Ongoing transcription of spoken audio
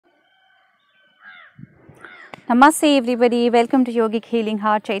Namaste everybody, welcome to Yogic Healing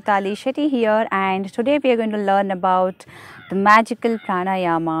Heart. Chaitali Shetty here, and today we are going to learn about the magical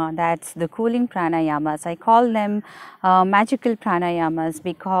pranayama, that's the cooling pranayamas. I call them magical pranayamas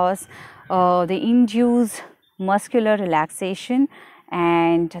because they induce muscular relaxation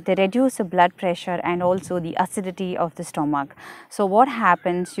and they reduce the blood pressure and also the acidity of the stomach. So what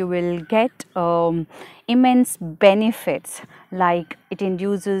happens, you will get immense benefits, like it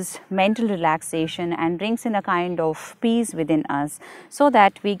induces mental relaxation and brings in a kind of peace within us so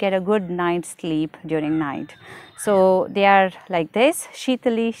that we get a good night's sleep during night. So they are like this: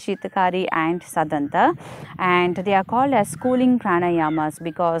 Shitali, Shitakari and Sadanta, and they are called as cooling pranayamas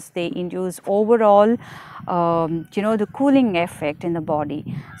because they induce overall the cooling effect in the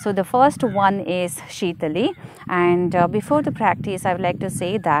body. So the first one is Shitali, and before the practice I would like to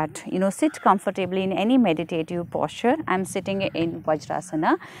say that sit comfortably in any meditative posture. I am sitting in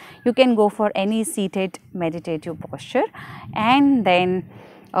Vajrasana. You can go for any seated meditative posture, and then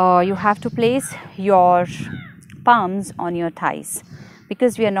you have to place your palms on your thighs.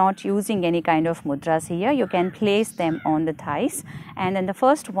 Because we are not using any kind of mudras here, you can place them on the thighs. And then the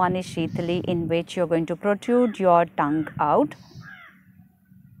first one is Shitali, in which you are going to protrude your tongue out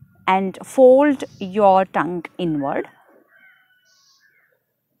and fold your tongue inward,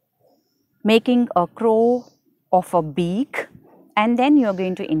 making a crow of a beak, and then you are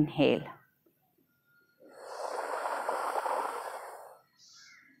going to inhale.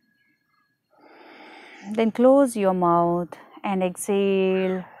 Then close your mouth and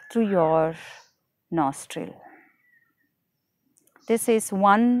exhale through your nostril. This is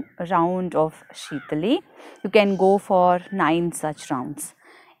one round of Shitali. You can go for 9 such rounds.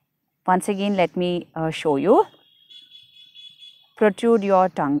 Once again, let me show you. Protrude your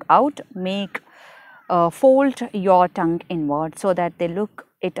tongue out, fold your tongue inward so that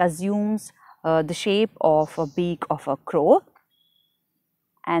it assumes the shape of a beak of a crow,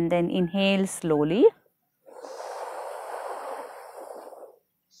 and then inhale slowly.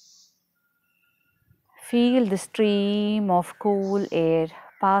 Feel the stream of cool air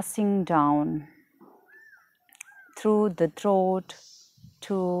passing down through the throat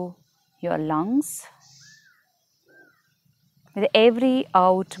to your lungs. With every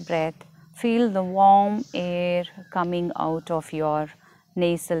out breath, feel the warm air coming out of your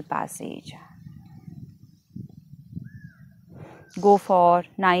nasal passage. Go for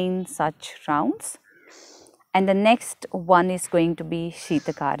 9 such rounds. And the next one is going to be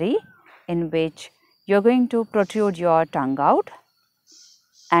Shitakari, in which you are going to protrude your tongue out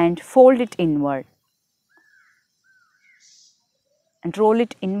and fold it inward and roll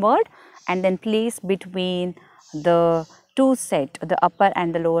it inward, and then place between the the upper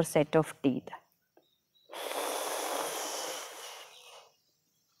and the lower set of teeth.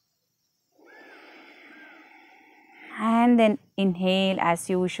 And then inhale as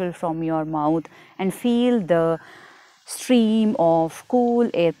usual from your mouth and feel the stream of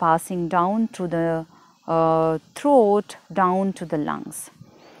cool air passing down through the throat down to the lungs.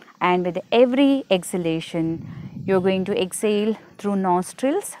 And with every exhalation, you are going to exhale through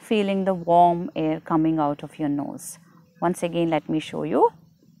nostrils, feeling the warm air coming out of your nose. Once again, let me show you.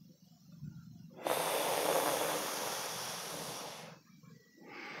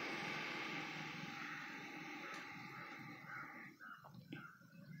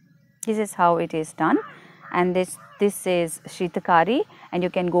 This is how it is done, and this is Shitakari, and you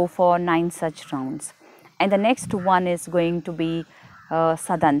can go for 9 such rounds. And the next one is going to be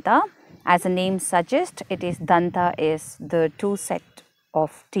Sadanta. As the name suggests, it is Danta is the 2 set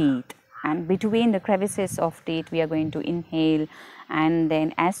of teeth, and between the crevices of teeth we are going to inhale, and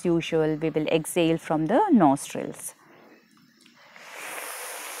then as usual we will exhale from the nostrils.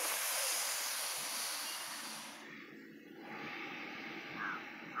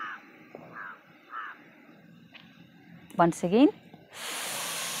 Once again.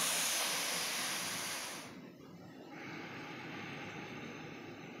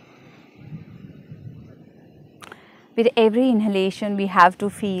 With every inhalation, we have to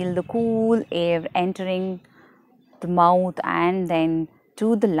feel the cool air entering the mouth and then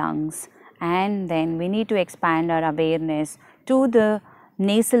to the lungs, and then we need to expand our awareness to the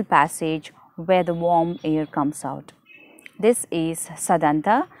nasal passage where the warm air comes out. This is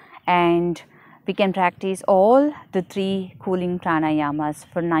Sadanta, and we can practice all the 3 cooling pranayamas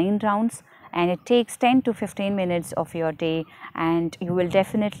for 9 rounds, and it takes 10 to 15 minutes of your day, and you will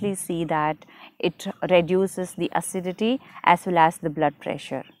definitely see that it reduces the acidity as well as the blood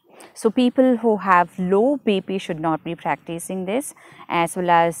pressure. So people who have low BP should not be practicing this, as well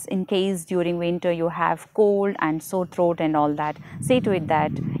as in case during winter you have cold and sore throat and all that, see to it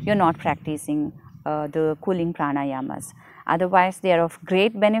that you're not practicing the cooling pranayamas. Otherwise, they are of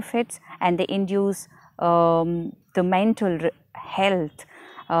great benefits, and they induce the mental health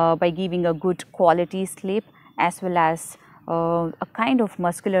by giving a good quality sleep, as well as a kind of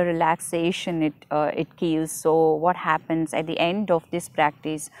muscular relaxation it gives. So what happens at the end of this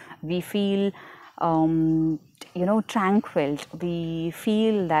practice, we feel tranquil. We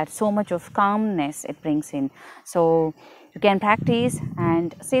feel that so much of calmness it brings in. So you can practice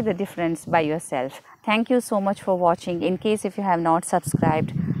and see the difference by yourself. Thank you so much for watching. In case if you have not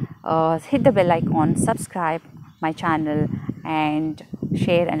subscribed, hit the bell icon, subscribe my channel, and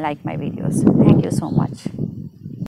share and like my videos. Thank you so much.